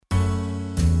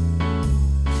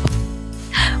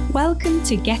Welcome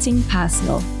to Getting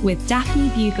Personal with Daphne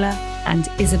Bugler and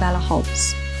Isabella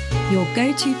Hobbs, your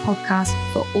go-to podcast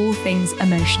for all things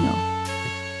emotional.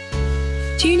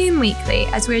 Tune in weekly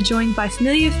as we're joined by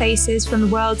familiar faces from the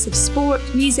worlds of sport,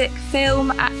 music,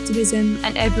 film, activism,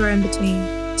 and everywhere in between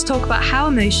to talk about how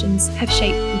emotions have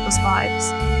shaped people's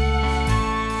lives.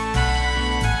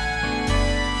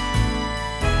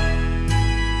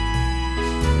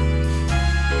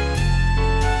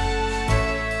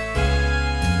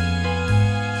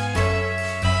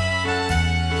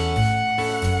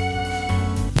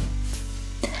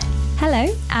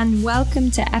 Hello, and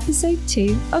welcome to episode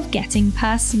 2 of Getting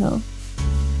Personal.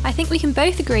 I think we can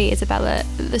both agree, Isabella,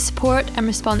 that the support and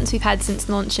response we've had since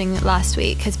launching last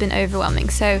week has been overwhelming.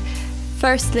 So,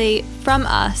 firstly, from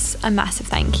us, a massive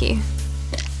thank you.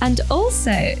 And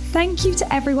also, thank you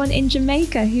to everyone in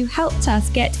Jamaica who helped us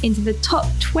get into the top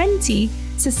 20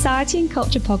 Society and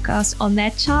Culture podcasts on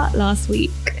their chart last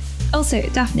week. Also,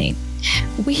 Daphne,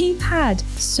 we've had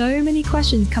so many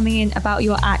questions coming in about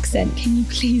your accent. Can you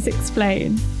please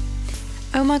explain?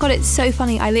 Oh my God, it's so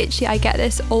funny. I get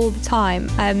this all the time.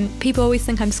 People always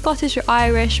think I'm Scottish or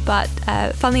Irish, but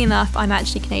funnily enough, I'm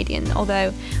actually Canadian,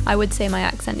 although I would say my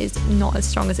accent is not as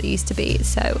strong as it used to be.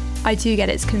 So I do get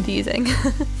it's confusing.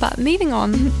 But moving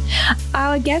on.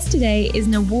 Our guest today is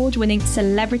an award-winning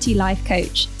celebrity life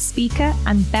coach, speaker,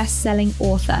 and best-selling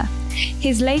author.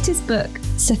 His latest book,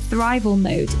 Survival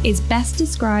Mode, is best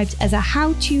described as a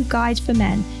how-to guide for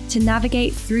men to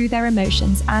navigate through their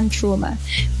emotions and trauma,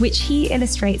 which he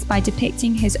illustrates by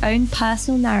depicting his own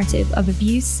personal narrative of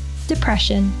abuse,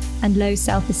 depression, and low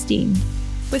self-esteem.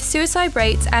 With suicide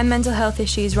rates and mental health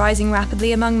issues rising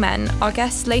rapidly among men, our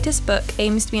guest's latest book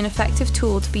aims to be an effective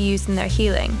tool to be used in their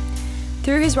healing.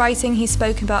 Through his writing, he's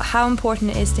spoken about how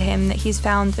important it is to him that he's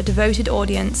found a devoted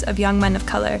audience of young men of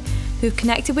colour who've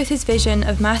connected with his vision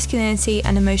of masculinity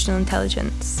and emotional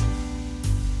intelligence.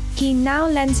 He now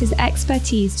lends his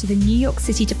expertise to the New York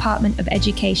City Department of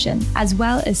Education, as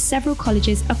well as several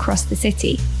colleges across the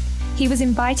city. He was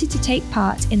invited to take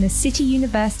part in the City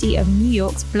University of New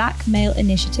York's Black Male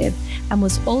Initiative and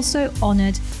was also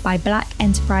honoured by Black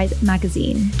Enterprise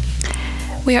magazine.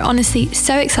 We are honestly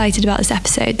so excited about this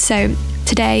episode, so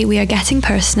today we are getting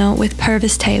personal with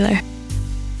Pervis Taylor.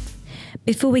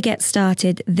 Before we get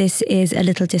started, this is a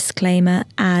little disclaimer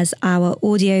as our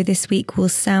audio this week will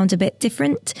sound a bit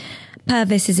different.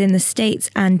 Pervis is in the States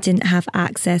and didn't have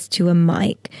access to a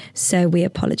mic, so we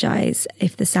apologise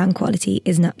if the sound quality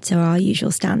isn't up to our usual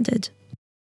standard.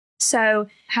 So,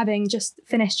 having just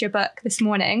finished your book this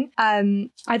morning,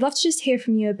 I'd love to just hear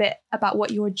from you a bit about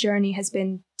what your journey has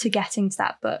been to getting to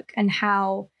that book and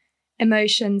how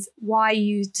emotions, why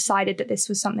you decided that this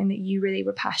was something that you really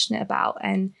were passionate about.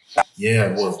 And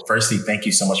yeah, well, firstly, thank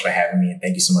you so much for having me, and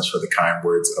thank you so much for the kind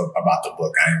words about the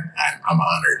book. I'm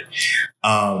honored.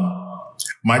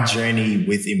 My journey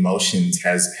with emotions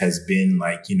has been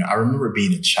like, I remember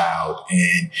being a child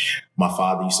and my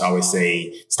father used to always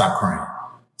say, stop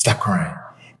crying.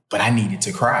 But I needed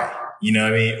to cry. You know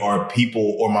what I mean?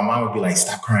 Or my mom would be like,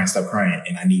 stop crying.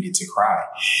 And I needed to cry.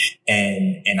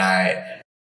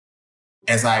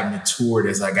 As I matured,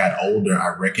 as I got older,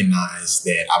 I recognized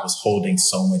that I was holding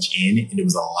so much in, and it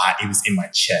was a lot. It was in my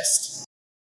chest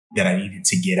that I needed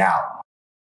to get out.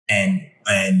 And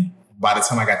by the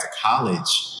time I got to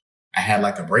college, I had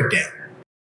like a breakdown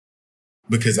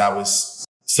because I was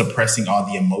suppressing all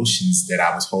the emotions that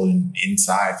I was holding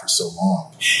inside for so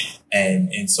long.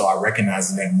 And so I recognized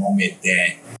in that moment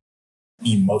that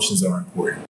emotions are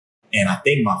important. And I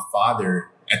think my father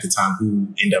at the time,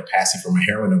 who ended up passing from a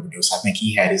heroin overdose, I think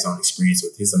he had his own experience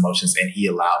with his emotions, and he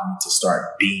allowed me to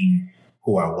start being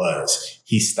who I was.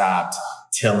 He stopped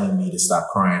telling me to stop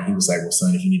crying. He was like, well,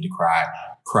 son, if you need to cry,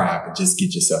 but just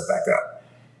get yourself back up.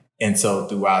 And so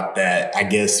throughout that, I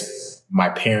guess my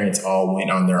parents all went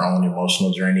on their own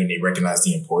emotional journey and they recognized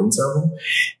the importance of them.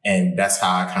 And that's how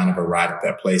I kind of arrived at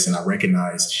that place. And I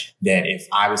recognized that if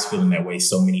I was feeling that way,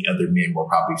 so many other men were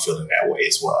probably feeling that way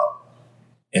as well.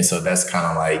 And so that's kind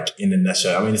of like in a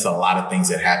nutshell. I mean, it's a lot of things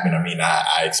that happened. I mean,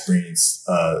 I experienced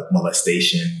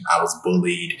molestation. I was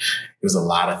bullied. There was a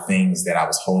lot of things that I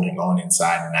was holding on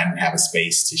inside and I didn't have a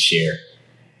space to share.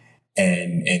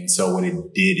 And so what it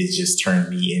did is just turn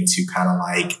me into kind of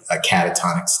like a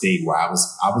catatonic state where I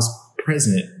was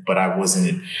present, but I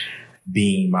wasn't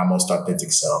being my most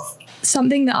authentic self.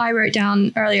 Something that I wrote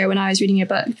down earlier when I was reading your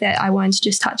book that I wanted to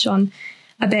just touch on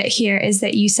a bit here is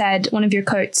that you said, one of your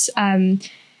quotes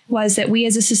was that we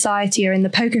as a society are in the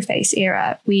poker face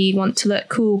era. We want to look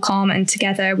cool, calm, and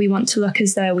together. We want to look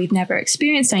as though we've never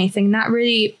experienced anything. And that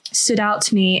really stood out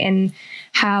to me in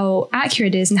how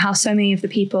accurate it is, and how so many of the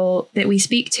people that we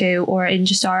speak to or in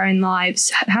just our own lives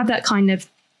have that kind of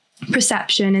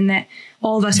perception, and that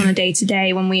all of us on a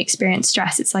day-to-day, when we experience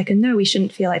stress, it's like, oh, no, we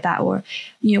shouldn't feel like that. Or,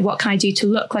 what can I do to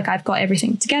look like I've got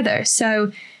everything together?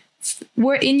 So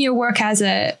we're in your work as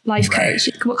a life coach.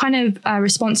 What kind of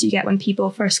response do you get when people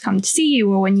first come to see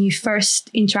you, or when you first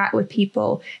interact with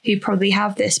people who probably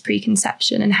have this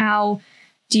preconception, and how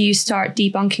do you start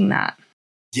debunking that?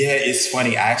 Yeah, it's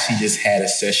funny. I actually just had a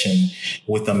session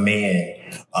with a man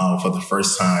for the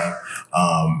first time.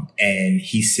 And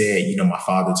he said, my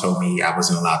father told me I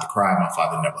wasn't allowed to cry. My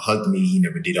father never hugged me. He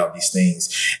never did all these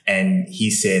things. And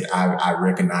he said, I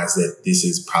recognize that this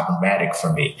is problematic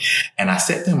for me. And I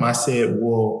said to him, I said,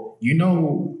 well,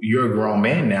 you're a grown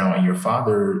man now, and your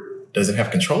father doesn't have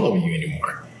control over you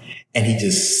anymore. And he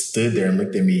just stood there and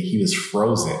looked at me. He was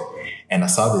frozen. And I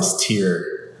saw this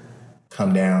tear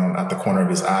come down out the corner of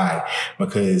his eye,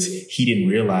 because he didn't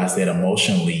realize that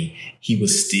emotionally he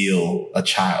was still a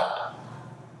child,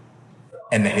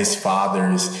 and that his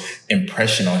father's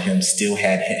impression on him still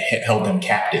had held him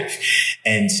captive.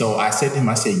 And so I said to him,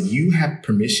 I said, you have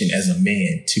permission as a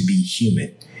man to be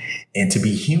human. And to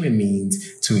be human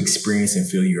means to experience and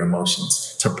feel your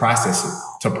emotions, to process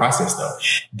them.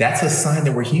 That's a sign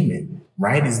that we're human,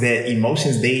 right? Is that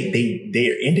emotions,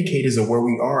 they're indicators of where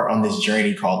we are on this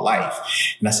journey called life.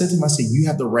 And I said to him, I said, you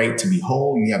have the right to be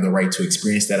whole. You have the right to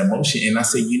experience that emotion. And I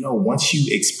said, once you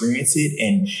experience it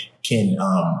and can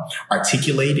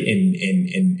articulate it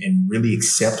and really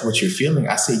accept what you're feeling,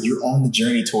 I said, you're on the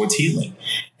journey towards healing.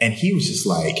 And he was just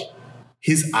like,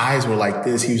 his eyes were like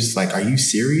this. He was just like, are you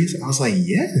serious? I was like,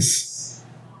 yes.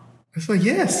 I was like,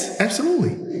 yes,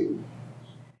 absolutely.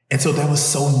 And so that was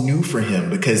so new for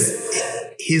him, because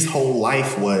his whole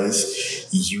life was,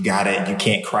 you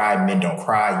can't cry. Men don't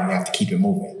cry. You have to keep it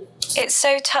moving. It's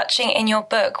so touching in your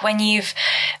book when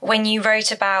you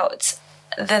wrote about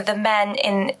the men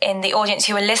in the audience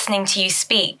who were listening to you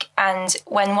speak, and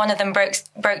when one of them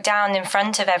broke down in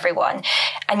front of everyone,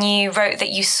 and you wrote that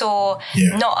you saw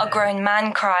not a grown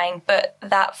man crying, but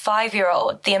that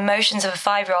 5-year-old, the emotions of a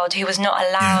 5-year-old who was not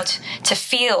allowed to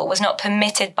feel, was not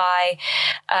permitted by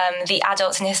the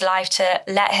adults in his life to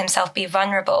let himself be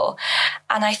vulnerable.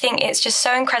 And I think it's just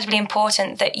so incredibly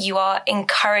important that you are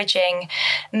encouraging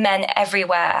men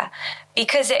everywhere,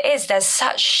 because there's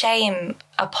such shame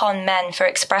upon men for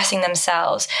expressing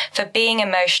themselves, for being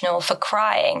emotional, for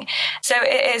crying. So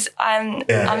it is,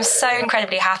 I'm so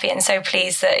incredibly happy and so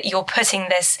pleased that you're putting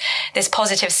this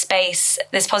positive space,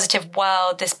 this positive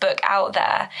world, this book out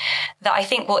there that I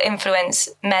think will influence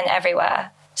men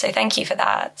everywhere. So thank you for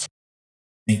that.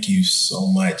 Thank you so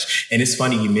much. And it's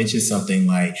funny, you mentioned something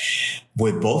like,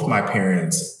 with both my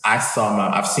parents, I've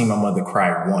seen my mother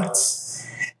cry once.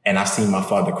 And I've seen my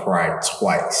father cry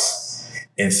twice.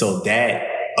 And so that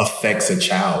affects a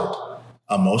child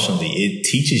emotionally. It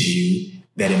teaches you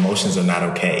that emotions are not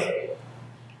okay.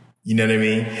 You know what I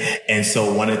mean? And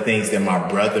so one of the things that my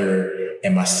brother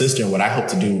and my sister, and what I hope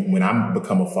to do when I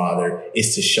become a father,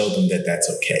 is to show them that that's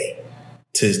okay.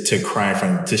 To cry in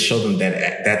front, to show them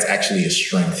that that's actually a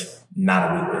strength,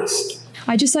 not a weakness.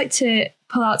 I'd just like to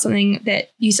pull out something that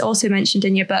you also mentioned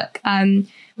in your book,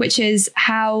 which is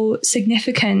how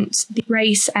significant the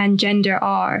race and gender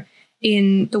are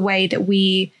in the way that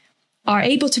we are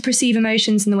able to perceive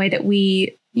emotions, and the way that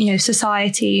we,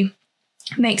 society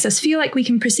makes us feel like we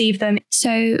can perceive them.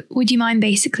 So would you mind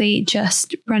basically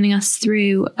just running us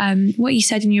through what you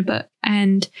said in your book,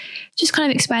 and just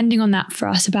kind of expanding on that for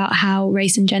us about how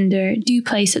race and gender do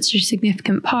play such a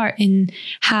significant part in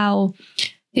how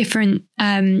different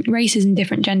races and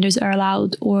different genders are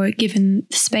allowed or given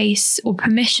space or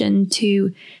permission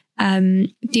to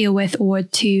deal with or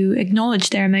to acknowledge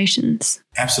their emotions?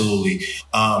 Absolutely.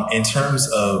 In terms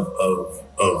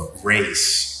of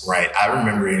race, right? I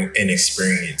remember an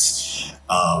experience,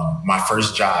 my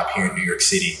first job here in New York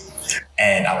City,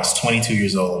 and I was 22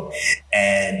 years old,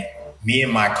 and me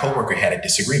and my coworker had a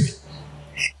disagreement.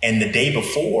 And the day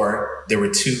before, there were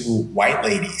two white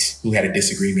ladies who had a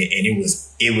disagreement, and it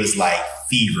was like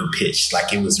fever pitch.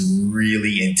 Like, it was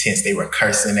really intense. They were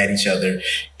cursing at each other.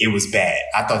 It was bad.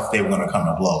 I thought they were going to come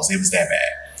to blows. It was that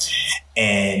bad.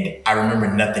 And I remember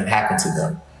nothing happened to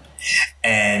them.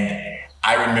 And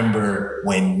I remember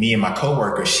when me and my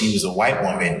coworker, she was a white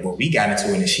woman, when we got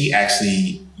into it, and she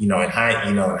actually, in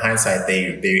hindsight,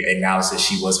 they acknowledged that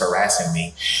she was harassing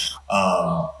me.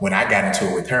 When I got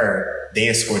into it with her, they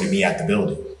escorted me out the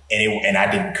building, and I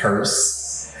didn't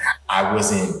curse. I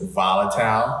wasn't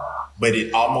volatile, but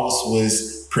it almost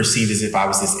was perceived as if I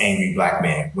was this angry black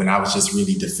man when I was just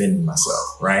really defending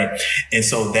myself, right? And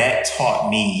so that taught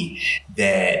me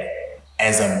that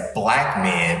as a Black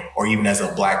man or even as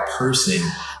a Black person,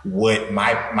 what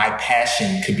my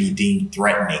passion could be deemed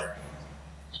threatening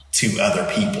to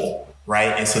other people, right?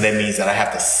 And so that means that I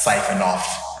have to siphon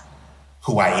off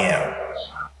who I am,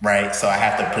 right? So I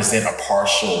have to present a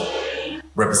partial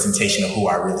representation of who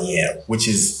I really am, which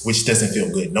doesn't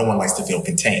feel good. No one likes to feel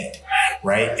contained,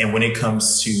 right? And when it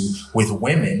comes to with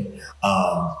women,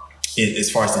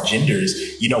 as far as the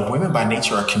genders, women by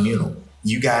nature are communal.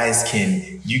 You guys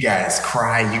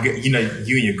cry, you and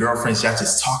your girlfriends, y'all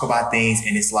just talk about things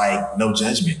and it's like no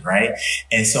judgment, right?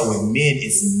 And so with men,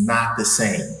 it's not the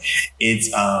same.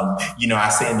 It's, I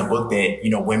say in the book that,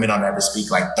 women don't ever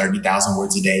speak like 30,000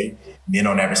 words a day. Men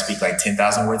don't ever speak like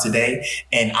 10,000 words a day.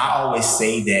 And I always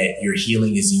say that your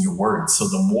healing is in your words. So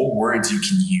the more words you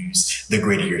can use, the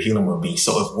greater your healing will be.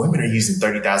 So if women are using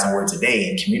 30,000 words a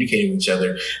day and communicating with each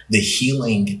other, the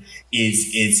healing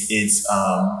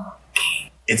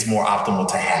it's more optimal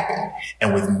to happen.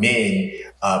 And with men,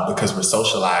 because we're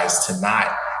socialized to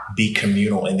not be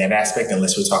communal in that aspect,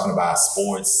 unless we're talking about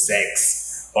sports,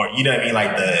 sex, or,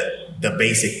 like the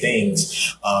basic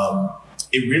things,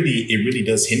 it really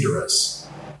does hinder us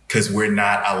because we're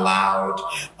not allowed,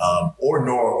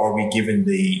 nor are we given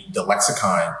the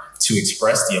lexicon to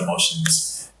express the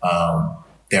emotions,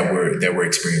 that we're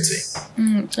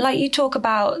experiencing. Like you talk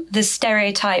about the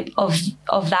stereotype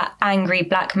of that angry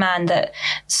Black man that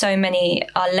so many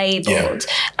are labeled,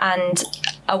 and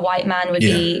a white man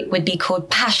would be called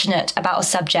passionate about a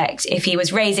subject if he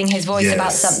was raising his voice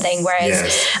about something,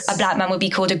 whereas a Black man would be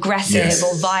called aggressive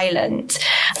or violent.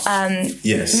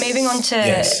 Moving on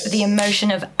to the emotion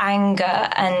of anger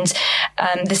and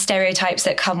the stereotypes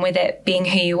that come with it being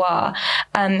who you are.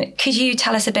 Could you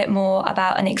tell us a bit more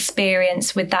about an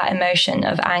experience with that emotion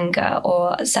of anger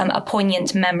or a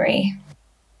poignant memory?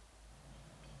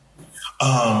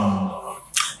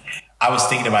 I was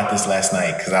thinking about this last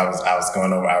night because I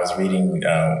was reading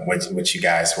what you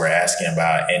guys were asking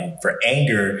about, and for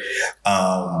anger,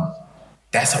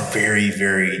 that's a very,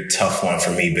 very tough one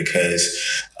for me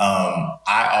because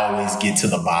I always get to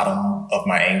the bottom of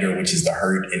my anger, which is the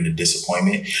hurt and the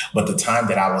disappointment. But the time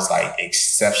that I was like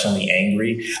exceptionally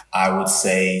angry, I would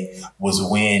say was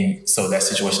so that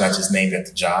situation I just named at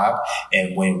the job,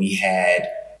 and when we had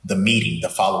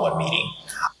the follow-up meeting,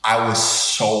 I was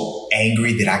so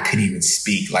angry that I couldn't even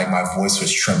speak. Like my voice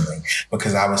was trembling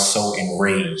because I was so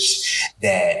enraged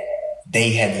that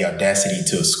they had the audacity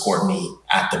to escort me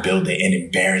out the building and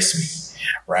embarrass me,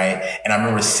 right? And I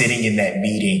remember sitting in that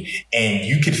meeting and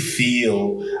you could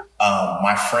feel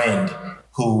my friend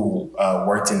who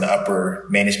worked in the upper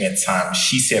management at the time,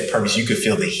 she said, Pervis, you could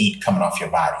feel the heat coming off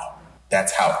your body.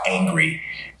 That's how angry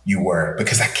you were,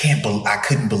 because I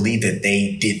couldn't believe that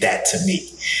they did that to me.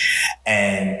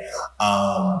 And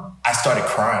I started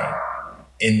crying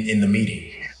in the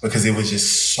meeting because it was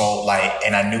just so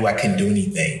and I knew I couldn't do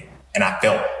anything. And I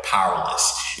felt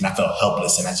powerless and I felt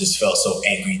helpless. And I just felt so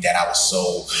angry that I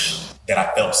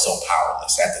felt so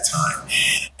powerless at the time.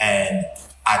 And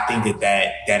I think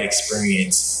that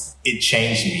experience, it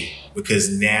changed me because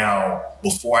now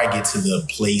before I get to the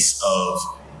place of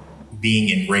being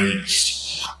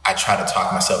enraged, I try to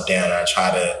talk myself down. I try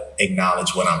to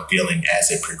acknowledge what I'm feeling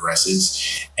as it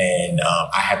progresses. And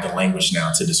I have the language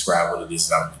now to describe what it is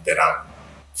that I'm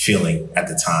feeling at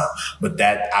the time. But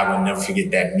that, I will never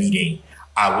forget that meeting.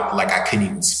 I couldn't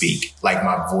even speak. Like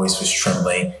my voice was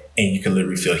trembling and you could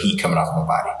literally feel heat coming off my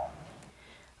body.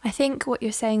 I think what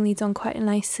you're saying leads on quite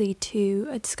nicely to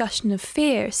a discussion of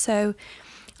fear. So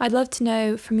I'd love to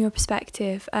know from your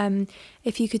perspective,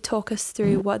 if you could talk us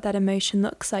through what that emotion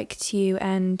looks like to you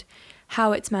and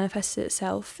how it's manifested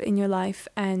itself in your life,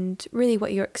 and really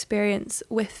what your experience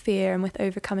with fear and with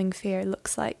overcoming fear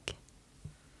looks like.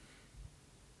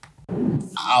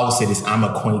 I will say this, I'm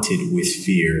acquainted with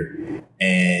fear,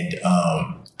 and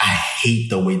I hate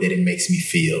the way that it makes me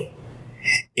feel.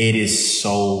 It is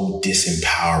so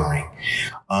disempowering.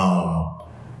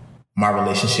 My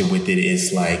relationship with it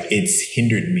is it's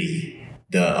hindered me,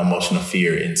 the emotional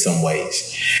fear, in some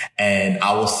ways. And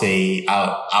I will say,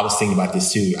 I was thinking about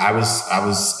this too. I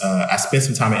spent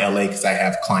some time in LA because I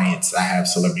have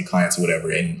celebrity clients or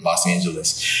whatever in Los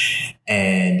Angeles.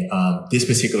 And this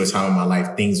particular time in my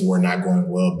life, things were not going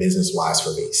well business-wise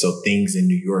for me. So things in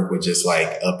New York were just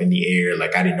up in the air.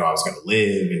 I didn't know I was going to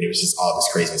live, and there was just all this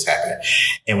craziness happening.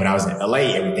 And when I was in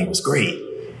LA, everything was great.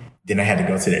 Then I had to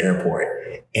go to the airport.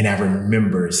 And I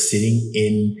remember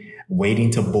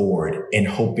waiting to board and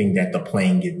hoping that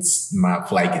my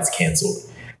flight gets canceled,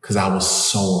 because I was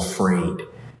so afraid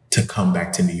to come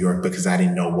back to New York because I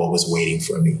didn't know what was waiting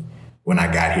for me when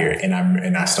I got here,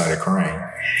 and I started crying.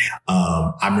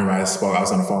 I remember I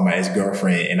was on the phone with my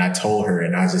ex-girlfriend, and I told her,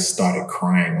 and I just started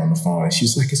crying on the phone, and she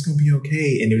was like, "It's gonna be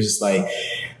okay." And it was just like,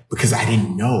 because I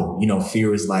didn't know,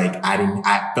 fear is like,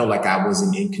 I felt like I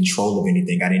wasn't in control of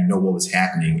anything. I didn't know what was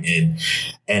happening.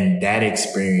 And that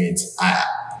experience,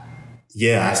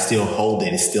 I still hold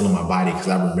it. It's still in my body, because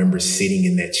I remember sitting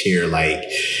in that chair, like,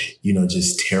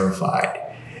 just terrified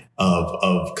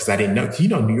because I didn't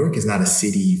know, New York is not a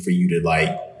city for you to like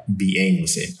be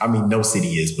aimless in. I mean, no city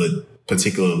is, but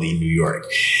particularly New York,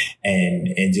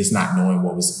 and just not knowing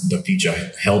what was the future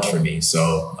held for me.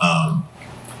 So,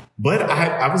 but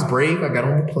I was brave. I got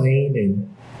on the plane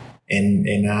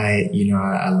and I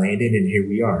landed, and here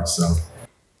we are. So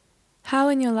how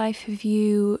in your life have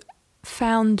you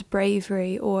found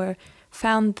bravery or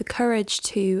found the courage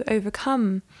to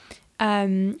overcome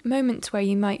moments where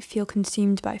you might feel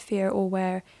consumed by fear, or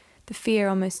where the fear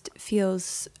almost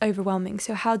feels overwhelming?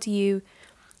 So how do you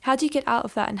get out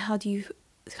of that, and how do you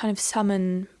kind of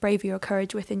summon bravery or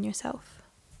courage within yourself?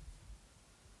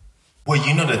 Well,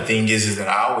 the thing is that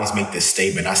I always make this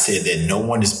statement. I said that no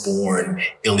one is born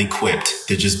ill-equipped.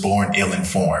 They're just born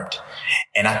ill-informed.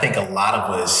 And I think a lot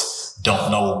of us don't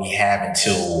know what we have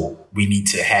until we need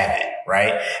to have it,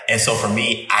 right? And so for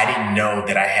me, I didn't know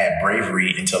that I had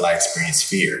bravery until I experienced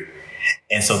fear.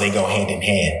 And so they go hand in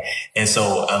hand. And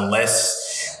so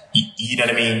unless, you know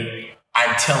what I mean?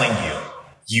 I'm telling you,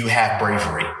 you have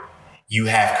bravery. You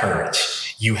have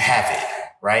courage. You have it,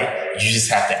 right? You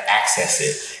just have to access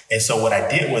it. And so what I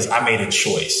did was I made a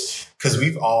choice, because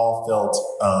we've all felt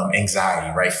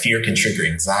anxiety, right? Fear can trigger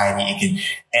anxiety.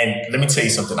 And let me tell you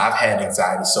something. I've had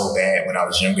anxiety so bad when I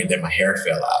was younger that my hair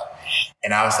fell out.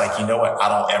 And I was like, you know what? I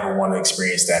don't ever want to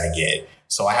experience that again.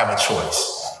 So I have a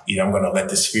choice. Either I'm going to let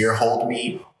this fear hold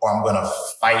me, or I'm going to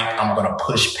fight. I'm going to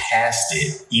push past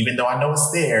it, even though I know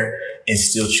it's there, and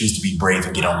still choose to be brave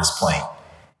and get on this plane.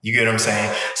 You get what I'm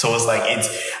saying? So it's like,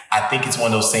 I think it's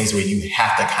one of those things where you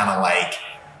have to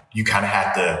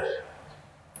have to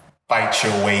fight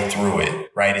your way through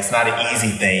it, right? It's not an easy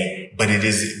thing, but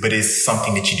it's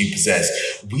something that you do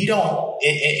possess. We don't,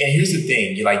 and here's the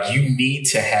thing, you need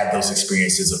to have those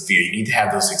experiences of fear. You need to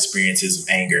have those experiences of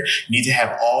anger. You need to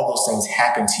have all those things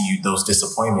happen to you, those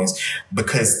disappointments,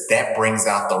 because that brings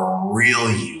out the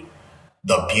real you,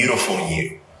 the beautiful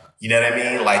you. You know what I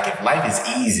mean? Like, if life is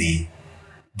easy,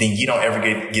 then you don't ever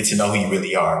get to know who you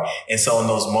really are. And so in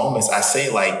those moments, I say,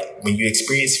 like, when you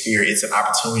experience fear, it's an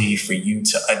opportunity for you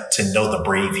to know the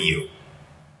brave you.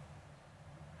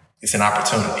 It's an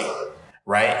opportunity,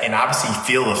 right? And obviously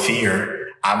feel the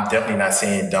fear. I'm definitely not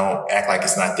saying don't act like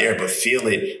it's not there, but feel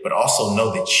it, but also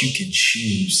know that you can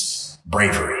choose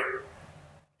bravery.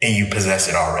 And you possess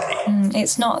it already.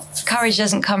 It's not, courage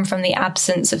doesn't come from the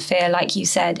absence of fear, like you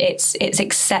said. It's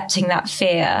accepting that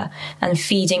fear and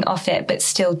feeding off it, but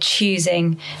still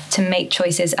choosing to make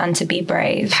choices and to be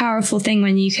brave. Powerful thing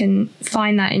when you can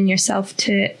find that in yourself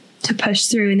to push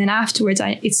through. And then afterwards,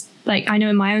 it's like, I know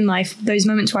in my own life, those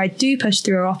moments where I do push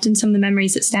through are often some of the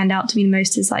memories that stand out to me the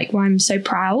most, is like where I'm so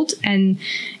proud. And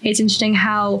it's interesting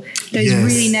how those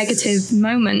really negative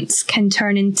moments can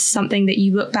turn into something that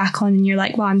you look back on and you're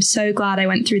like, wow, I'm so glad I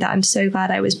went through that. I'm so glad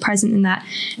I was present in that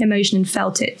emotion and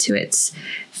felt it to its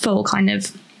full kind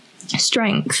of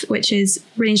strength, which is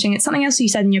really interesting. It's something else you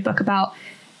said in your book about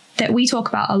that we talk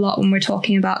about a lot when we're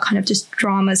talking about kind of just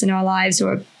dramas in our lives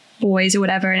or boys or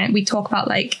whatever. And we talk about,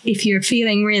 like, if you're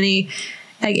feeling really,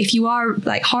 like, if you are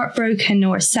like heartbroken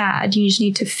or sad, you just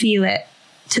need to feel it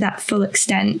to that full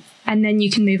extent, and then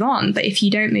you can move on. But if you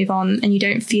don't move on and you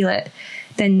don't feel it,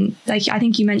 then, like, I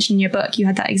think you mentioned in your book, you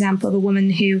had that example of a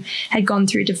woman who had gone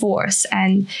through divorce,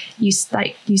 and you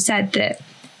said that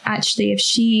actually if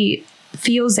she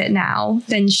feels it now,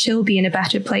 then she'll be in a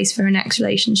better place for her next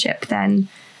relationship than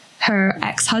her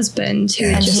ex-husband, who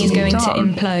and just he's going moved to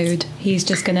on. implode. He's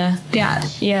just gonna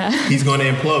He's going to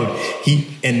implode.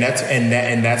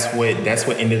 That's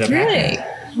what ended up happening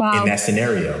in that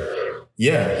scenario.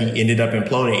 Yeah, he ended up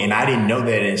imploding, and I didn't know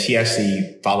that. And she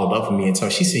actually followed up with me and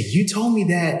she said, "You told me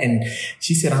that," and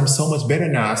she said, "I'm so much better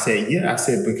now." I said, "Yeah." I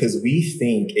said, because we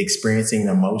think experiencing an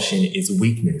emotion is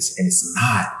weakness, and it's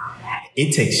not.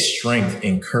 It takes strength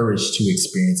and courage to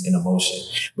experience an emotion,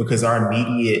 because our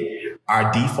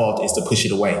default is to push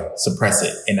it away, suppress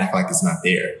it, and act like it's not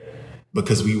there,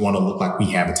 because we want to look like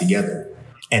we have it together.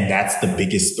 And that's the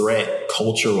biggest threat.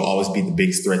 Culture will always be the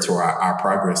biggest threat to our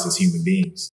progress as human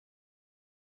beings.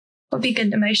 What would be a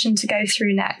good emotion to go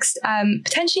through next?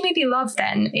 Potentially maybe love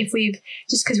then,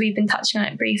 because we've been touching on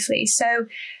it briefly. So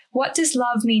what does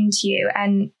love mean to you?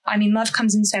 And I mean, love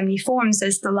comes in so many forms.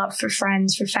 There's the love for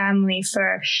friends, for family,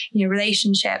 for,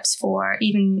 relationships, for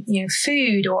even,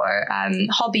 food or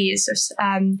hobbies. Or,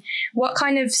 what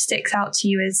kind of sticks out to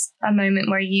you as a moment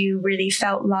where you really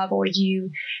felt love, or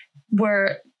you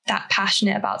were that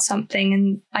passionate about something?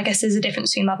 And I guess there's a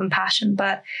difference between love and passion,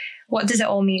 but what does it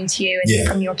all mean to you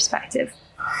from your perspective?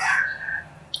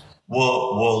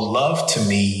 Well, love to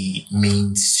me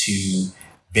means to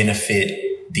benefit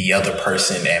the other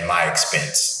person at my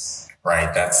expense,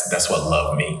 right? That's what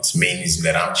love means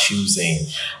that I'm choosing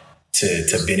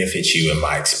to benefit you at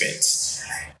my expense.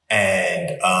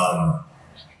 And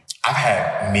I've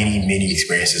had many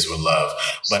experiences with love,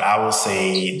 but I will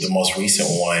say the most recent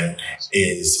one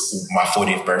is my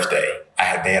 40th birthday.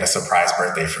 They had a surprise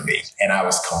birthday for me, and I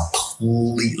was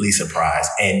completely surprised.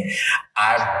 And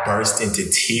I burst into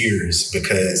tears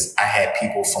because I had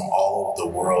people from all over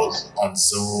the world on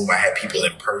Zoom. I had people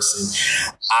in person.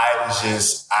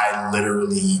 I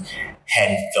literally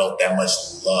hadn't felt that much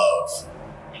love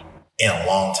in a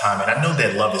long time. And I know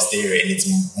that love is there and it's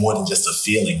more than just a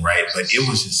feeling, right? But it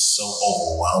was just so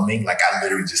overwhelming. Like, I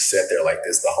literally just sat there like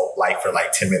this for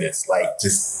 10 minutes, like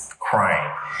just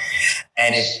crying.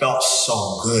 And it felt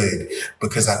so good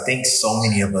because I think so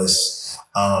many of us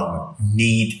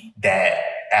need that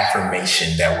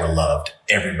affirmation that we're loved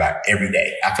every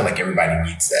day. I feel like everybody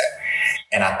needs that.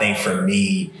 And I think for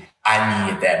me, I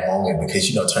needed that moment because,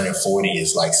 turning 40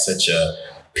 is like such a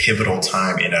pivotal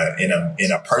time in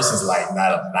a person's life,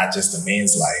 not just a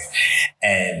man's life.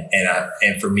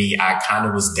 And for me, I kind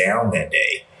of was down that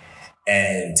day,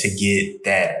 and to get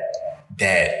that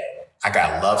I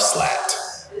got love slapped.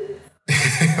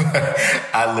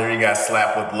 I literally got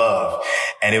slapped with love,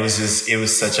 and it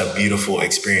was such a beautiful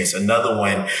experience. Another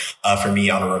one for me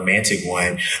on a romantic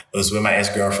one was with my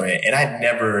ex-girlfriend, and I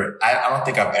don't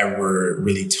think I've ever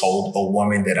really told a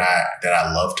woman that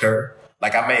I loved her.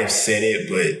 Like, I may have said it,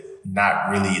 but not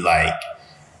really like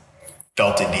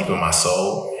felt it deep in my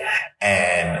soul.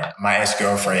 And my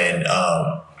ex-girlfriend,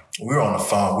 we were on the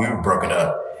phone, we were broken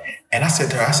up. And I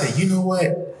said to her, you know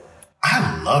what?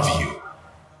 I love you.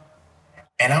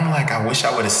 And I'm like, I wish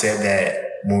I would have said that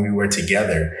when we were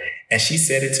together. And she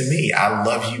said it to me, I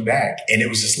love you back. And it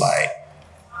was just like,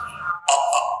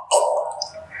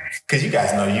 because you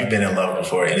guys know you've been in love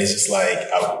before, and it's just like,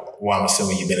 I'm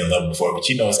assuming you've been in love before, but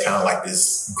it's kind of like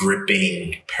this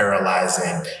gripping,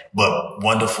 paralyzing, but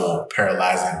wonderful,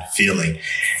 paralyzing feeling.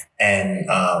 And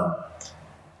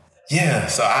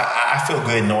so I feel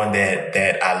good knowing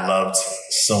that I loved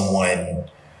someone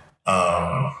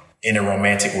in a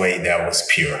romantic way that was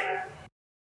pure.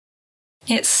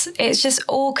 It's just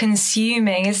all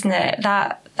consuming, isn't it?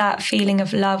 That feeling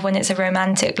of love when it's a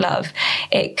romantic love,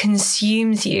 it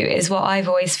consumes you, is what I've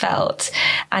always felt.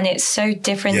 And it's so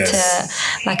different to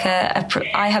like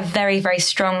I have very, very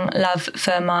strong love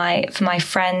for my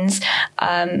friends.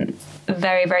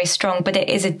 Very, very strong, but it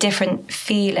is a different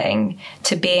feeling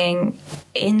to being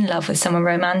in love with someone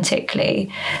romantically.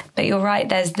 But you're right,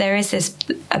 there is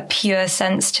a pure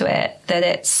sense to it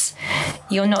that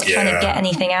you're not trying to get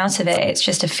anything out of it, it's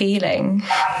just a feeling.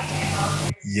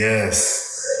 Yes.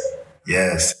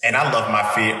 And I love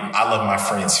my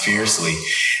friends fiercely.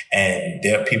 And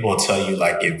there people will tell you,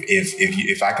 like,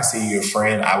 if I consider you a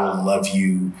friend, I will love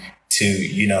you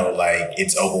to, like,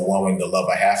 it's overwhelming the love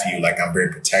I have for you. Like, I'm very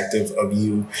protective of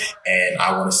you and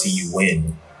I want to see you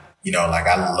win. Like,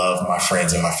 I love my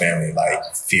friends and my family,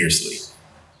 like, fiercely.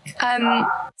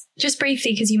 Just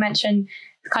briefly, because you mentioned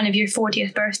kind of your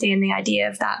 40th birthday and the idea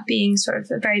of that being sort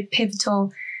of a very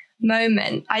pivotal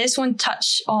moment, I just want to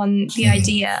touch on the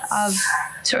idea of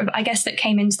sort of, I guess, that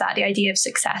came into that, the idea of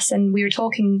success. And we were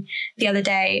talking the other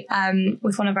day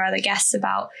with one of our other guests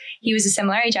about, he was a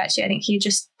similar age, actually. I think he had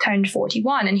just turned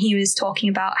 41, and he was talking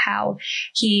about how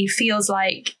he feels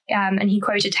like, and he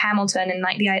quoted Hamilton and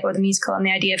like the musical, and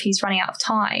the idea of he's running out of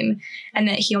time, and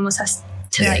that he almost has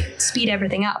to like speed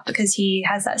everything up because he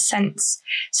has that sense.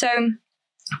 So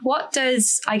what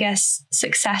does, I guess,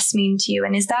 success mean to you?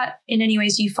 And is that in any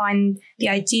ways, do you find the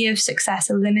idea of success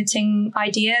a limiting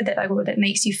idea that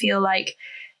makes you feel like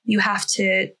you have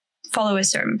to follow a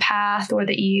certain path, or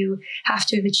that you have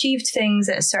to have achieved things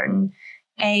at a certain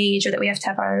age, or that we have to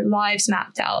have our lives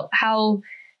mapped out?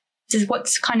 What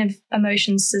kind of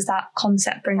emotions does that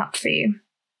concept bring up for you?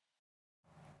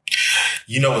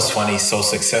 What's funny? So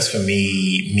success for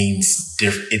me means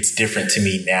it's different to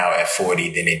me now at 40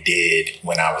 than it did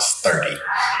when I was 30.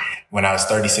 When I was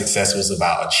 30, success was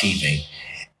about achieving.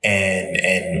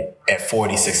 And at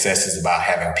 40, success is about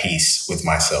having peace with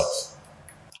myself.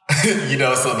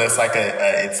 So that's like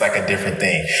it's like a different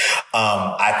thing.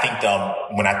 I think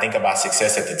when I think about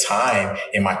success at the time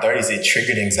in my 30s, it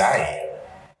triggered anxiety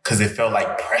because it felt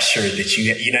like pressure that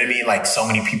you know what I mean? Like so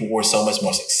many people were so much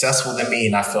more successful than me.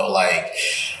 And I felt like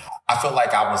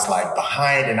I was like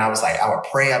behind, and I was like, I would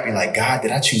pray. I'd be like, God,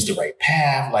 did I choose the right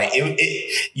path? Like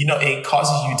it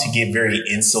causes you to get very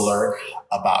insular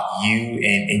about you,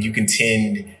 and you can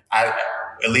tend, at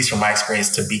least from my experience,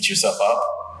 to beat yourself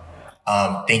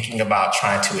up, thinking about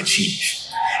trying to achieve.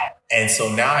 And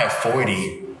so now at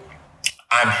 40,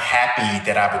 I'm happy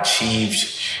that I've achieved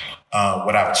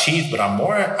what I've achieved, but I'm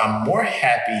more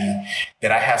happy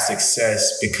that I have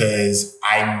success because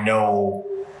I know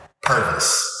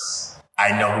Pervis.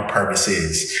 I know who Pervis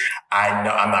is. I know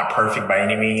I'm not perfect by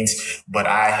any means, but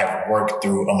I have worked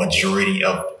through a majority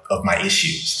of my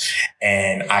issues.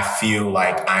 And I feel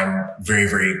like I'm very,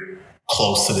 very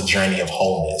close to the journey of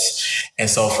wholeness. And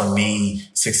so for me,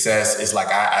 success is like,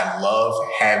 I love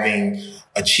having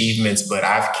achievements, but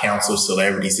I've counseled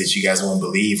celebrities that you guys won't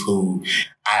believe who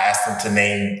I asked them to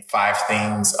name 5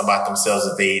 things about themselves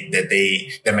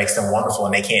that makes them wonderful,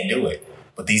 and they can't do it.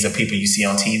 But these are people you see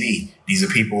on TV. These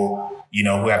are people,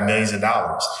 who have millions of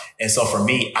dollars. And so for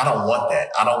me, I don't want that.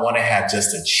 I don't want to have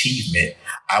just achievement.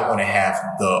 I want to have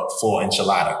the full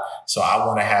enchilada. So I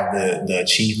want to have the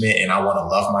achievement, and I want to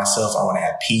love myself. I want to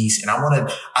have peace, and I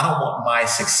don't want my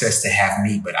success to have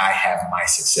me, but I have my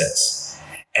success.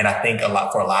 And I think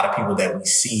for a lot of people that we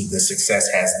see, the success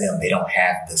has them. They don't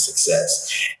have the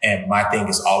success. And my thing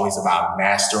is always about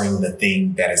mastering the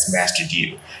thing that has mastered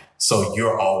you. So you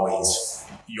always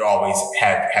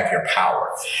have your power.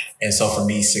 And so for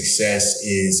me, success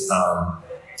is,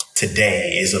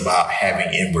 today is about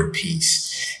having inward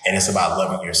peace, and it's about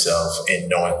loving yourself and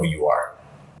knowing who you are.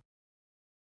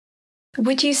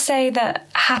 Would you say that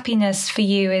happiness for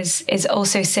you is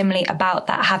also similarly about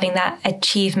that, having that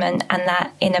achievement and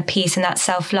that inner peace and that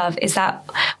self-love? Is that,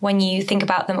 when you think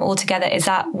about them all together, is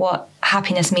that what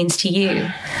happiness means to you?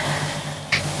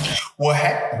 Well,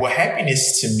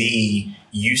 happiness to me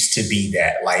used to be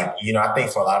that. Like, I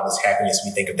think for a lot of us, happiness,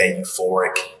 we think of that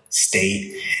euphoric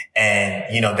state.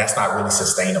 And, that's not really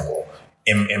sustainable,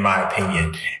 in my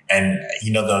opinion. And,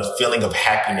 the feeling of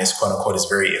happiness, quote unquote, is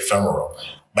very ephemeral.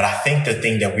 But I think the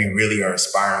thing that we really are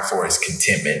aspiring for is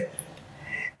contentment.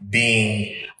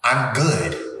 I'm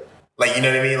good. Like, you know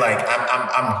what I mean? Like,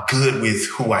 I'm good with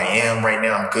who I am right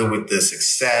now. I'm good with the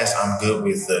success. I'm good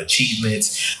with the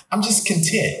achievements. I'm just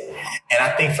content. And I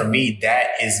think for me,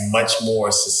 that is much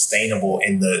more sustainable,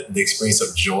 in the experience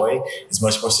of joy is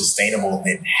much more sustainable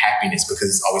than happiness, because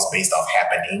it's always based off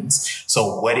happenings.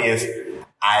 So what if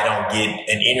I don't get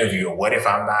an interview? Or what if if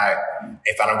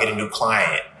I don't get a new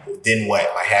client? Then what?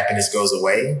 My happiness goes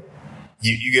away?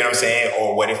 You get what I'm saying?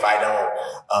 Or what if I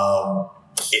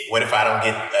don't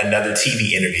get another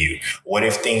TV interview? What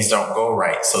if things don't go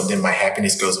right? So then my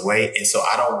happiness goes away. And so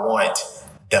I don't want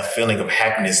the feeling of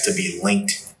happiness to be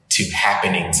linked to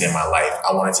happenings in my life.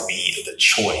 I want it to be the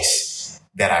choice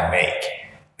that I make,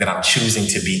 that I'm choosing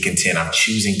to be content. I'm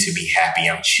choosing to be happy.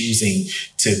 I'm choosing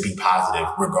to be positive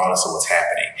regardless of what's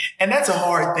happening. And that's a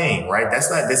hard thing, right?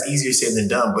 That's easier said than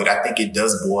done, but I think it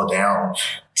does boil down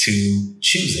to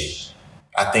choosing.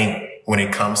 I think when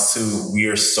it comes to, we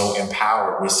are so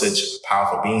empowered, we're such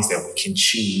powerful beings that we can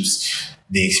choose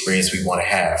the experience we want to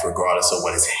have, regardless of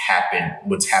what's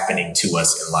happening to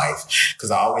us in life. Because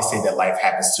I always say that life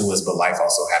happens to us, but life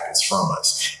also happens from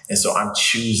us. And so I'm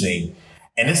choosing,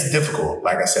 and it's difficult.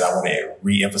 Like I said, I want to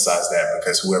re-emphasize that,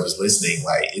 because whoever's listening,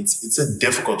 like it's a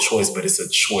difficult choice, but it's a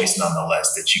choice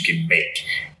nonetheless that you can make.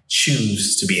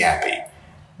 Choose to be happy.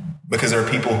 Because there are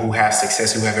people who have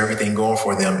success, who have everything going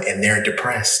for them, and they're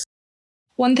depressed.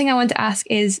 One thing I want to ask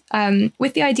is,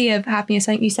 with the idea of happiness,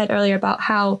 I think you said earlier about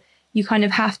how you kind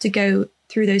of have to go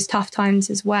through those tough times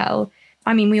as well.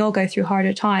 I mean, we all go through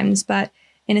harder times, but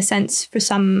in a sense, for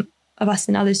some of us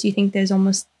than others, do you think there's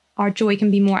almost, our joy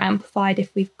can be more amplified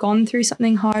if we've gone through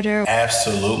something harder?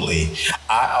 Absolutely.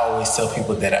 I always tell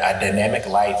people that a dynamic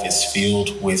life is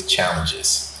filled with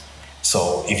challenges.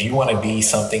 So if you want to be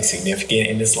something significant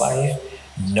in this life,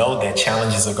 know that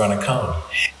challenges are going to come.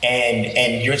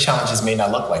 And your challenges may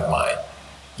not look like mine.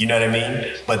 You know what I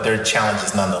mean? But they're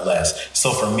challenges nonetheless.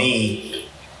 So for me,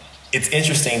 it's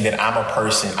interesting that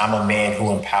I'm a man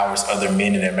who empowers other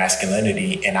men in their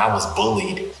masculinity, and I was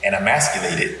bullied and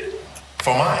emasculated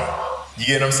for mine. You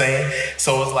get what I'm saying?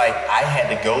 So it's like I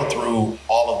had to go through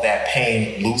all of that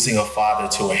pain, losing a father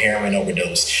to a heroin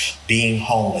overdose, being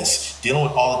homeless, dealing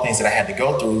with all the things that I had to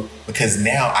go through, because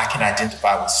now I can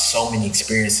identify with so many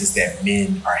experiences that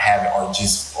men are having,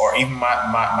 or even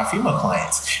my female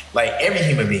clients, like every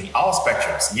human being, all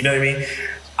spectrums, you know what I mean?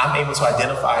 I'm able to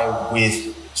identify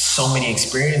with so many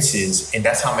experiences, and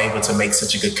that's how I'm able to make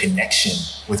such a good connection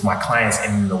with my clients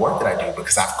and the work that I do,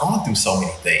 because I've gone through so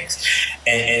many things.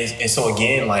 And so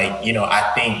again, like, you know,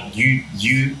 I think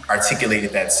you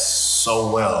articulated that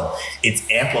so well. It's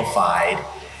amplified.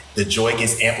 The joy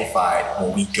gets amplified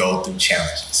when we go through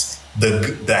challenges.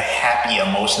 The happy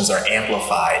emotions are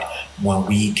amplified when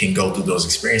we can go through those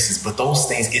experiences. But those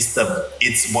things, it's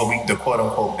the quote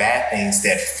unquote bad things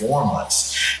that form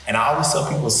us. And I always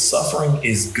tell people, suffering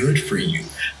is good for you,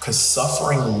 because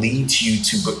suffering leads you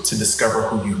to discover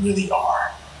who you really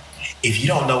are. If you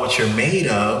don't know what you're made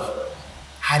of,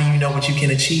 how do you know what you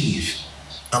can achieve?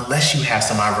 Unless you have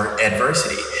some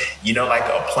adversity. You know, like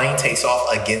a plane takes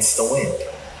off against the wind.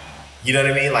 You know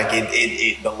what I mean? Like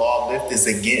the law of lift is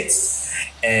against.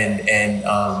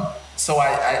 So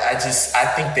I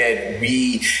think that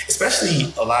we,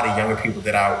 especially a lot of younger people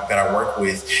that I work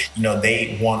with, you know,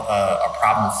 they want a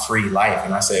problem-free life.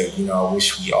 And I say, you know, I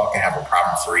wish we all could have a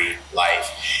problem-free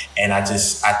life. And I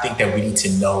think that we need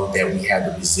to know that we have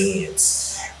the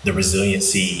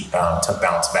resiliency to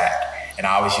bounce back. And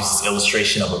I always use this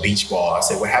illustration of a beach ball. I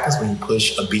say, what happens when you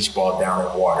push a beach ball down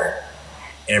in water?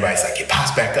 And everybody's like, it pops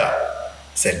back up.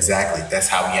 I said, exactly. That's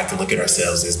how we have to look at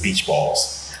ourselves as beach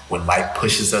balls. When life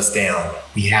pushes us down,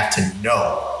 we have to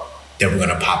know that we're going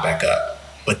to pop back up.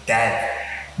 But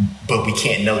we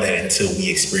can't know that until we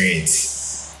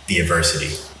experience the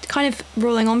adversity. Kind of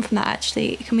rolling on from that,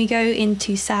 actually, can we go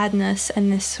into sadness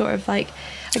and this sort of like,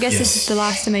 I guess This is the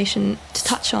last emotion to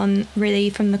touch on, really,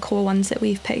 from the core ones that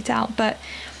we've picked out. But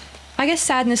I guess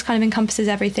sadness kind of encompasses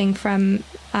everything from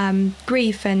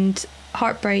grief and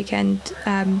heartbreak and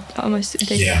almost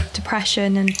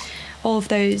depression and all of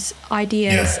those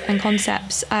ideas and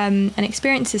concepts and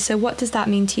experiences. So what does that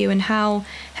mean to you, and how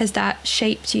has that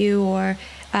shaped you or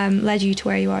led you to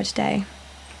where you are today?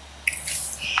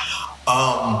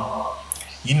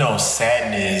 You know,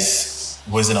 sadness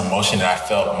was an emotion that I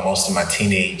felt most of my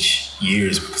teenage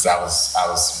years, because I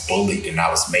was bullied and I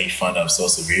was made fun of so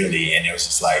severely, and it was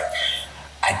just like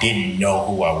I didn't know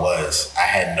who I was. I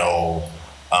had no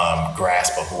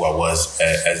grasp of who I was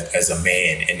as a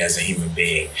man and as a human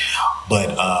being.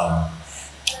 But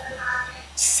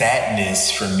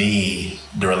sadness, for me,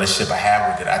 the relationship I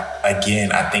have with it,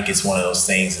 I think it's one of those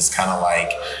things. It's kind of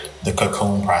like the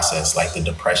cocoon process, like the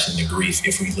depression, the grief.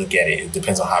 If we look at it, it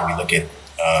depends on how we look at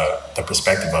the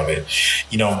perspective of it.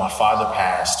 You know, my father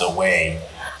passed away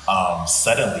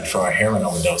suddenly from a heroin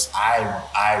overdose.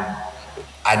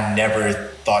 I never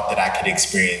thought that I could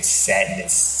experience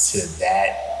sadness to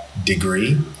that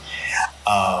degree.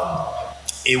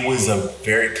 It was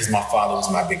because my father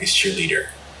was my biggest cheerleader.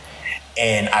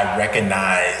 And I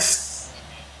recognized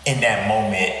in that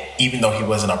moment, even though he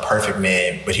wasn't a perfect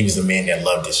man, but he was a man that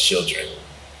loved his children.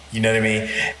 You know what I mean?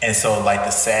 And so like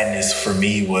the sadness for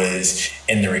me was,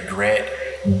 and the regret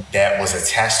that was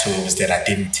attached to it, was that I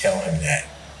didn't tell him that.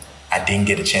 I didn't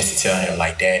get a chance to tell him,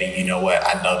 like, Daddy, you know what?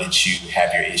 I know that you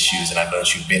have your issues and I know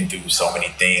that you've been through so many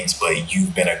things, but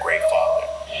you've been a great father.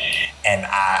 And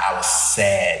I was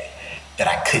sad that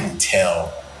I couldn't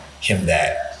tell him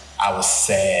that. I was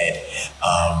sad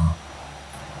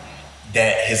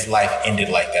that his life ended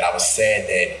like that. I was sad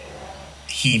that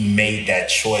he made that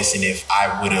choice. And if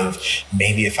I would have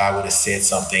said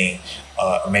something,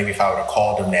 maybe if I would have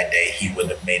called him that day, he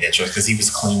wouldn't have made that choice, because he was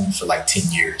clean for like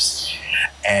 10 years.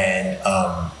 And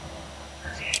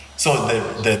so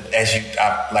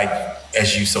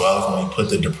as you so eloquently put,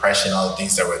 the depression, all the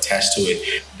things that were attached to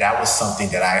it, that was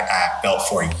something that I felt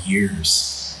for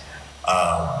years.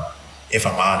 If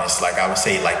I'm honest, like I would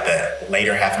say, like the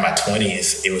later half of my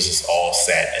 20s, it was just all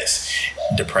sadness,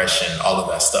 depression, all of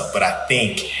that stuff. But I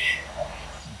think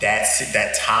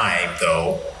that time,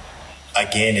 though,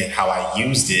 again, and how I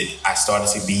used it, I started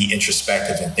to be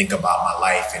introspective and think about my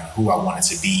life and who I wanted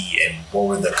to be and what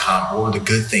were the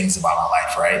good things about my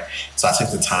life, right? So I took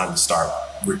the time to start,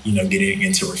 getting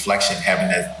into reflection, having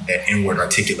that inward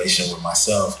articulation with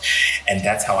myself, and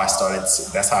that's how I started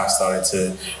to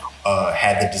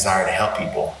have the desire to help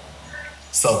people.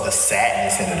 So the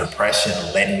sadness and the depression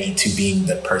led me to being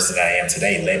the person that I am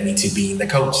today, led me to being the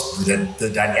coach, the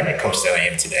dynamic coach that I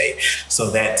am today. So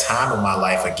that time of my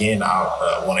life, again,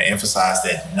 I want to emphasize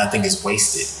that nothing is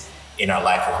wasted in our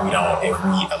life if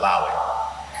we allow it.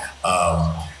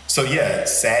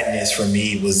 Sadness for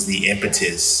me was the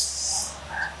impetus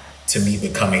to me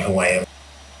becoming who I am.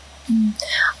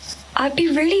 I'd be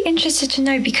really interested to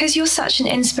know, because you're such an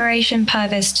inspiration,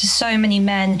 Pervis, to so many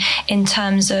men in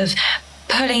terms of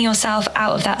pulling yourself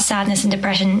out of that sadness and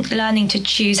depression, learning to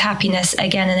choose happiness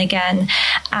again and again,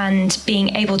 and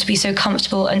being able to be so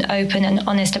comfortable and open and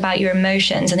honest about your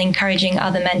emotions and encouraging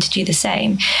other men to do the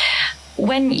same.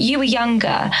 When you were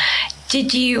younger,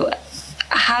 did you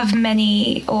have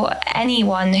many or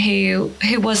anyone who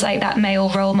was like that male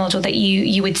role model that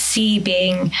you would see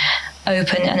being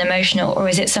open and emotional, or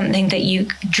is it something that you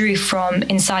drew from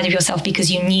inside of yourself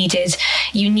because you needed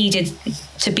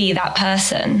to be that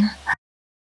person?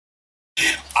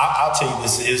 I'll tell you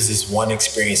this. It was this one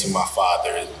experience with my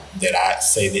father that I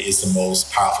say that is the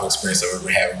most powerful experience I've ever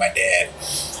had with my dad.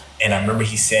 And I remember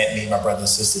he sat me and my brother and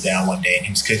sister down one day, and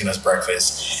he was cooking us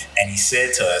breakfast. And he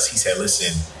said to us, he said,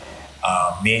 listen,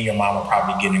 me and your mom are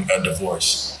probably getting a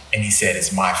divorce. And he said,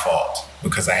 it's my fault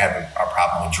because I have a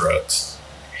problem with drugs.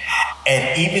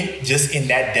 And even just in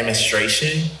that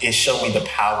demonstration, it showed me the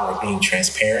power of being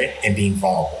transparent and being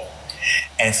vulnerable.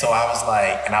 And so I was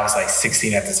like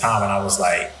 16 at the time, and I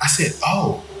said,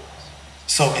 oh,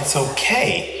 so it's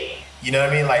okay. You know what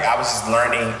I mean? Like I was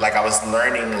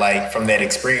learning from that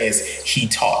experience. He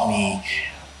taught me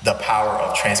the power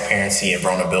of transparency and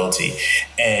vulnerability.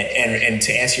 And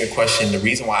to answer your question, the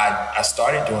reason why I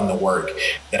started doing the work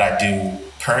that I do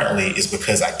currently is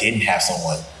because I didn't have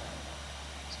someone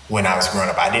when I was growing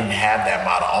up. I didn't have that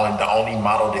model. The only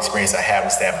modeled experience I had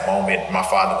was that moment my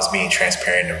father was being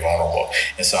transparent and vulnerable.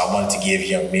 And so I wanted to give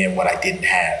young men what I didn't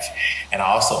have. And I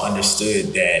also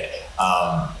understood that,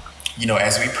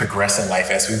 as we progress in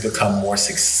life, as we become more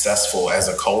successful as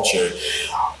a culture,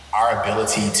 our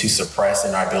ability to suppress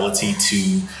and our ability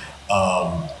to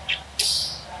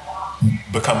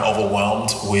become overwhelmed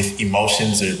with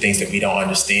emotions or things that we don't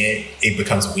understand, it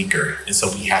becomes weaker. And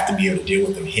so we have to be able to deal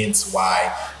with them. Hence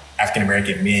why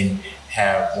African-American men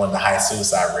have one of the highest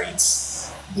suicide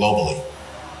rates globally.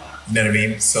 You know what I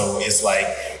mean? So it's like,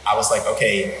 I was like,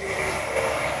 okay,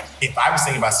 if I was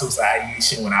thinking about suicide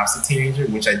ideation when I was a teenager,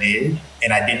 which I did,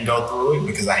 and I didn't go through it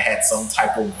because I had some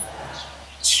type of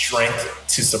strength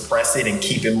to suppress it and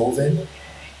keep it moving.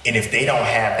 And if they don't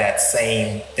have that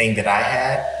same thing that I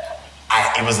had,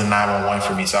 it was a 911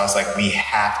 for me. So I was like, we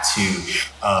have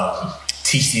to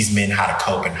teach these men how to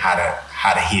cope and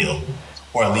how to heal,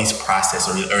 or at least process,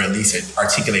 or at least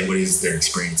articulate what it is they're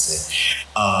experiencing.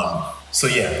 We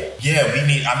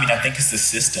need. I think it's the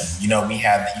system. We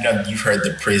have. You've heard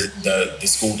the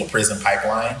school to prison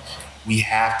pipeline. We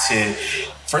have to.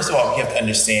 First of all, we have to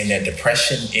understand that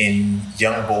depression in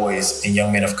young boys and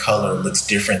young men of color looks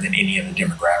different than any other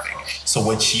demographic. So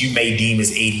what you may deem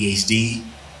as ADHD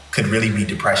could really be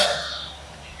depression.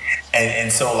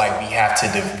 And so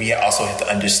we also have to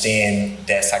understand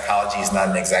that psychology is not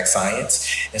an exact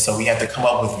science. And so we have to come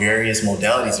up with various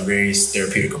modalities and various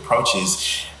therapeutic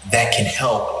approaches that can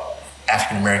help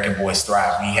African-American boys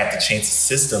thrive. We have to change the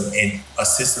system, and a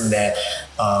system that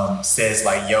says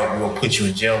like, yo, we'll put you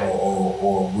in jail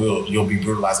or you'll be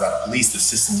brutalized by the police. The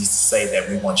system needs to say that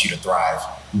we want you to thrive.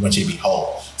 We want you to be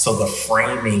whole. So the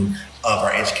framing of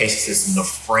our education system, the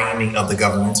framing of the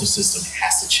governmental system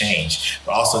has to change.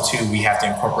 But also too, we have to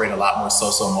incorporate a lot more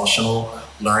social-emotional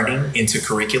learning into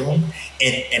curriculum.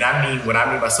 And what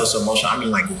I mean by social-emotional, I mean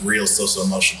like real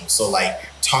social-emotional. So like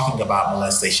talking about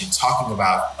molestation, talking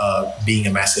about being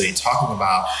emasculated, talking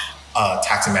about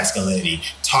toxic masculinity,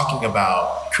 talking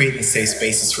about creating safe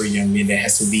spaces for young men. That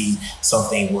has to be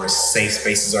something where safe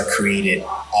spaces are created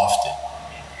often.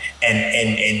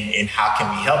 And how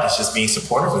can we help? It's just being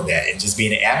supportive of that and just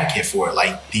being an advocate for it.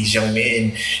 Like these young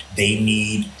men, they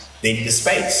need a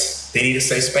space. They need a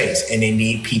safe space, and they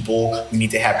need people. We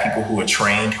need to have people who are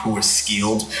trained, who are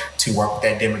skilled to work with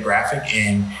that demographic.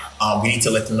 And we need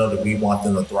to let them know that we want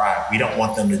them to thrive. We don't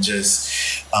want them to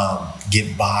just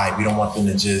get by. We don't want them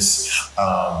to just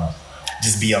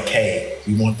be okay.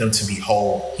 We want them to be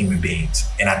whole human beings.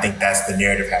 And I think that's the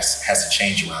narrative has to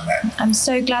change around that. I'm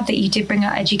so glad that you did bring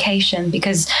up education,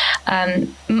 because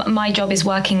my job is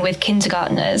working with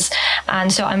kindergartners.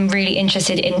 And so I'm really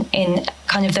interested in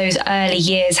kind of those early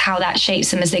years, how that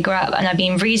shapes them as they grow up. And I've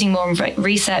been reading more and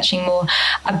researching more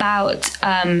about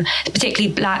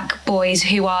particularly Black boys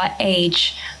who are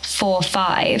age 4,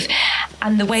 5,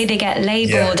 and the way they get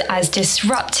labeled as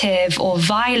disruptive or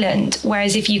violent.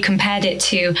 Whereas if you compared it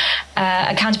to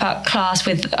a counterpart class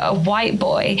with a white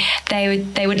boy,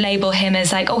 they would label him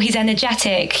as like, oh, he's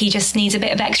energetic, he just needs a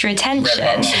bit of extra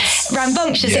attention.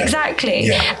 Rambunctious, exactly.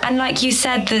 Yeah. And like you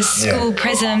said, the school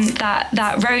prism,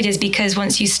 that road is because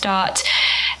once you start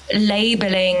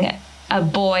labeling a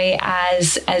boy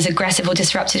as aggressive or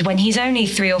disruptive when he's only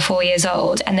 3 or 4 years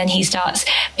old, and then he starts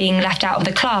being left out of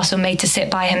the class or made to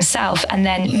sit by himself, and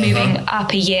then moving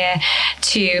up a year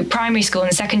to primary school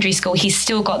and secondary school, he's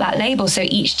still got that label. So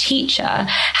each teacher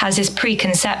has this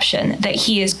preconception that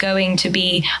he is going to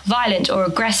be violent or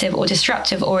aggressive or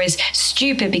disruptive or is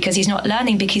stupid because he's not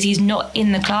learning, because he's not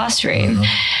in the classroom.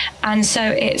 And so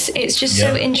it's just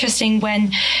so interesting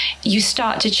when you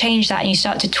start to change that and you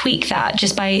start to tweak that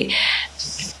just by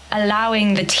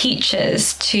allowing the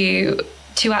teachers to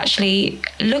actually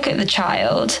look at the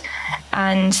child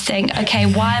and think, okay,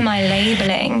 why am I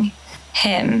labeling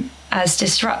him as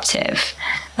disruptive?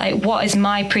 Like, what is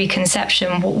my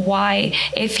preconception? Why,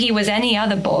 if he was any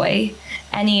other boy,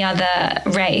 any other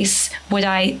race, would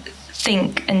I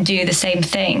think and do the same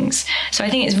things? So I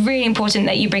think it's really important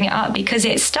that you bring it up, because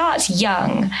it starts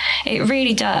young. It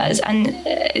really does. And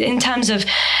in terms of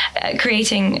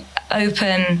creating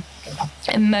open,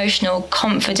 emotional,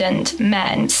 confident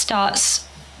men, starts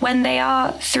when they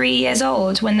are 3 years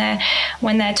old, when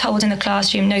they're told in the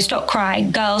classroom, no, stop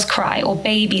crying, girls cry, or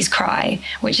babies cry,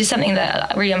 which is something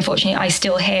that really, unfortunately, I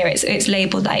still hear. It's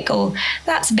labeled like, oh,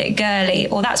 that's a bit girly,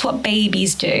 or that's what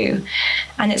babies do.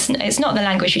 And it's not the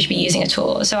language we should be using at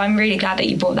all. So I'm really glad that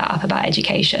you brought that up about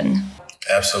education.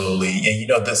 Absolutely. And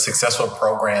there's a successful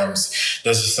program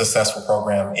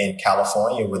in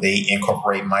California where they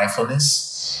incorporate mindfulness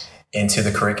into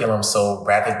the curriculum. So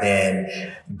rather than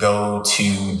go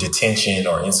to detention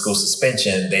or in-school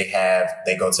suspension, they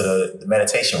go to the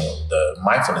meditation room, the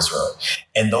mindfulness room.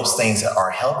 And those things are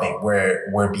helping where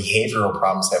behavioral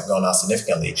problems have gone down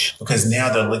significantly, because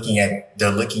now they're looking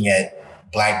at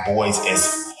Black boys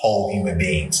as whole human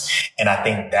beings. And I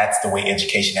think that's the way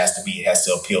education has to be. It has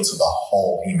to appeal to the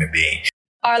whole human being.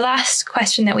 Our last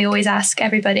question that we always ask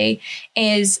everybody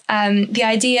is the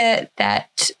idea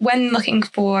that when looking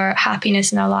for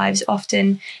happiness in our lives,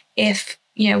 often if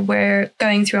we're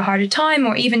going through a harder time,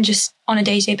 or even just on a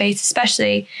day-to-day basis,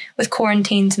 especially with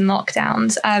quarantines and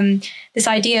lockdowns, this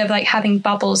idea of like having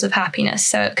bubbles of happiness.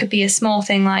 So it could be a small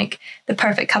thing like the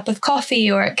perfect cup of coffee,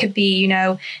 or it could be,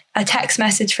 a text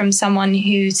message from someone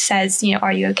who says,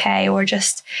 are you okay? Or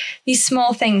just these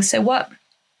small things. So what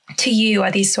to you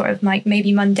are these sort of like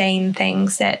maybe mundane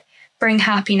things that bring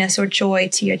happiness or joy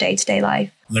to your day-to-day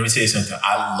life? Let me tell you something.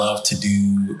 I love to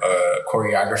do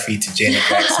choreography to Janet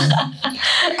Jackson. Oh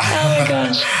my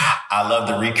gosh. I love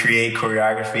to recreate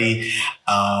choreography.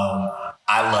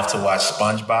 I love to watch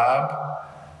SpongeBob.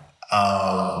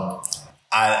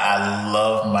 I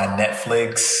love my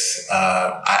Netflix,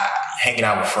 hanging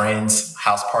out with friends,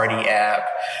 house party app.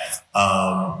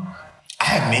 I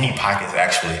have many pockets,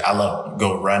 actually. I love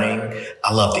go running.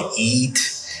 I love to eat.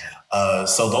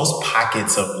 So those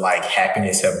pockets of like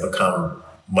happiness have become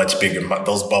much bigger.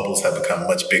 Those bubbles have become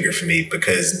much bigger for me,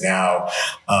 because now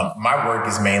my work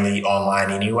is mainly online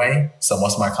anyway. So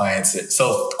most of my clients,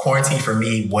 so quarantine for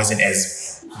me wasn't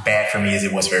as bad for me as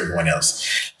it was for everyone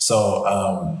else. So,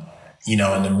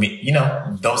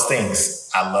 those things.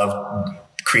 I love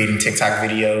creating TikTok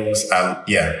videos.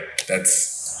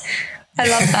 I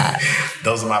love that.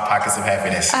 Those are my pockets of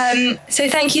happiness. So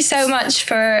thank you so much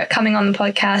for coming on the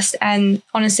podcast. And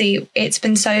honestly, it's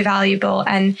been so valuable.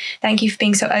 And thank you for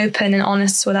being so open and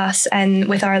honest with us and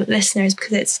with our listeners,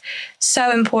 because it's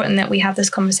so important that we have this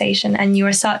conversation. And you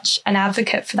are such an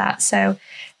advocate for that. So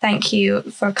thank you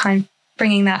for kind of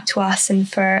bringing that to us, and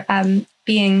for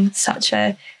being such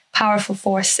a powerful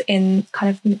force in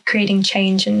kind of creating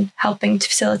change and helping to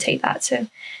facilitate that. So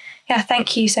yeah,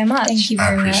 thank you so much. Thank you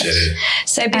very much. I appreciate it.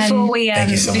 So before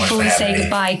we say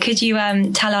goodbye, could you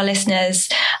tell our listeners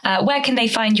where can they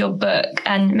find your book,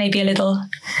 and maybe a little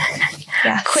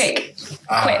quick.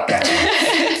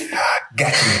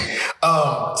 Got you.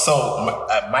 So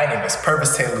my name is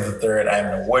Pervis Taylor III. I'm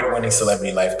an award-winning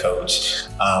celebrity life coach,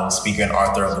 speaker and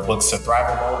author of the book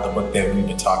Survival Mode, the book that we've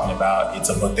been talking about. It's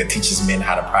a book that teaches men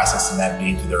how to process and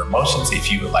navigate through their emotions.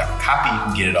 If you would like a copy, you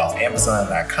can get it off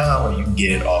Amazon.com, or you can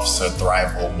get it off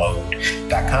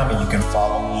survivalmode.com, and you can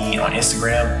follow me on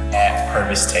Instagram at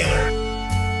Pervis Taylor.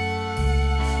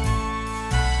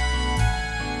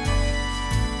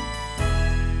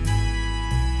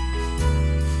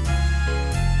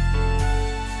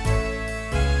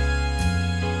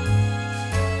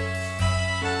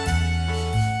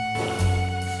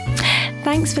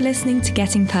 Thanks for listening to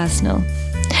Getting Personal.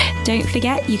 Don't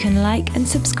forget you can like and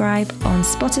subscribe on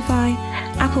Spotify,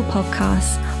 Apple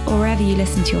Podcasts, or wherever you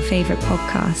listen to your favourite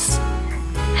podcasts.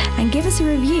 And give us a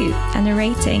review and a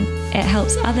rating. It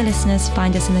helps other listeners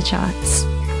find us in the charts.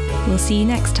 We'll see you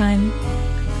next time.